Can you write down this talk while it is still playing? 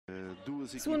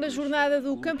Segunda jornada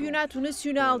do Campeonato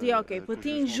Nacional de Hóquei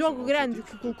Patins, jogo grande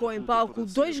que colocou em palco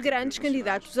dois grandes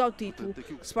candidatos ao título,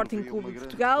 Sporting Clube de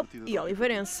Portugal e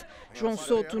Oliveirense. João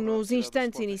Souto, nos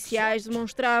instantes iniciais,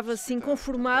 demonstrava-se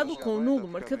inconformado com o nulo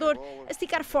marcador, a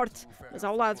esticar forte, mas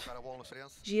ao lado.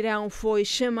 Girão foi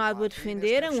chamado a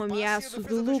defender um ameaço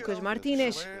de Lucas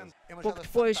Martínez. Pouco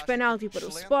depois, penalti para o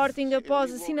Sporting,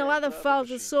 após assinalada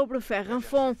falta sobre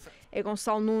Ferranfon. É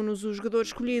Gonçalo Nunes o jogador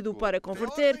escolhido para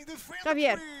converter.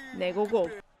 Javier nega o gol.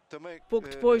 Pouco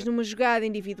depois, numa jogada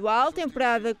individual,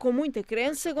 temperada com muita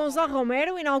crença, Gonçalo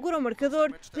Romero inaugura o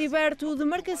marcador, liberto de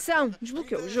marcação,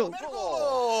 desbloqueou o jogo.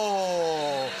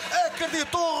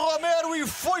 Acreditou Romero e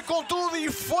foi com tudo e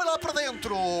foi lá para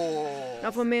dentro.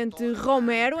 Novamente,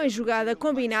 Romero, em jogada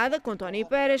combinada com Tony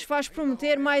Pérez, faz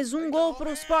prometer mais um gol para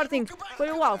o Sporting. Foi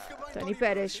o alvo, Tony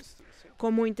Pérez. Com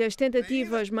muitas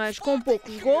tentativas, mas com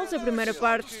poucos gols, a primeira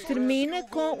parte termina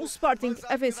com o Sporting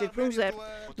a vencer por 1-0.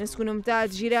 Na segunda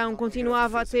metade, Girão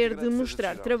continuava a ter de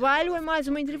mostrar trabalho em mais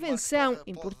uma intervenção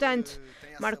importante.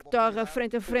 Marco Torra,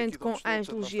 frente a frente com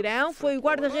Ângelo Girão, foi o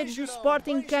guarda-redes do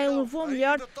Sporting quem levou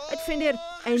melhor a defender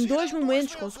em dois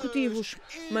momentos consecutivos.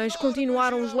 Mas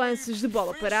continuaram os lances de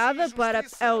bola parada para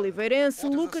a Oliveirense.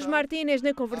 Lucas Martínez,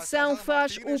 na conversão,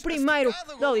 faz o primeiro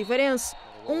da Oliveirense,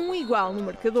 igual no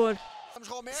marcador.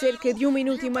 Cerca de 1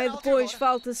 minuto e meio depois,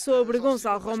 falta sobre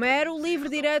Gonçalo Romero, livre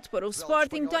direto para o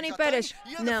Sporting. Tony Pérez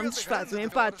não desfaz o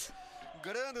empate.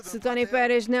 Se Tony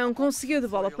Pérez não conseguiu de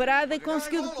bola parada,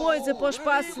 conseguiu depois após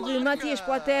passe de Matias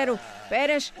Platero.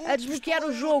 Pérez a desbloquear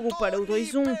o jogo para o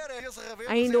 2-1.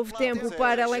 Ainda houve tempo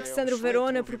para Alexandre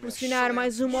Verona proporcionar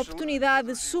mais uma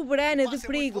oportunidade soberana de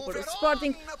perigo para o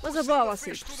Sporting, mas a bola a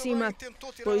sair por cima.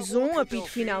 2-1, apito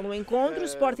final no encontro. O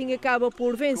Sporting acaba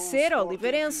por vencer a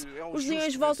Oliveirense. Os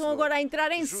Leões voltam agora a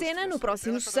entrar em cena no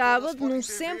próximo sábado, num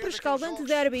sempre escaldante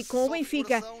derby com o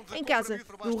Benfica, em casa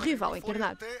do rival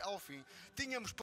encarnado.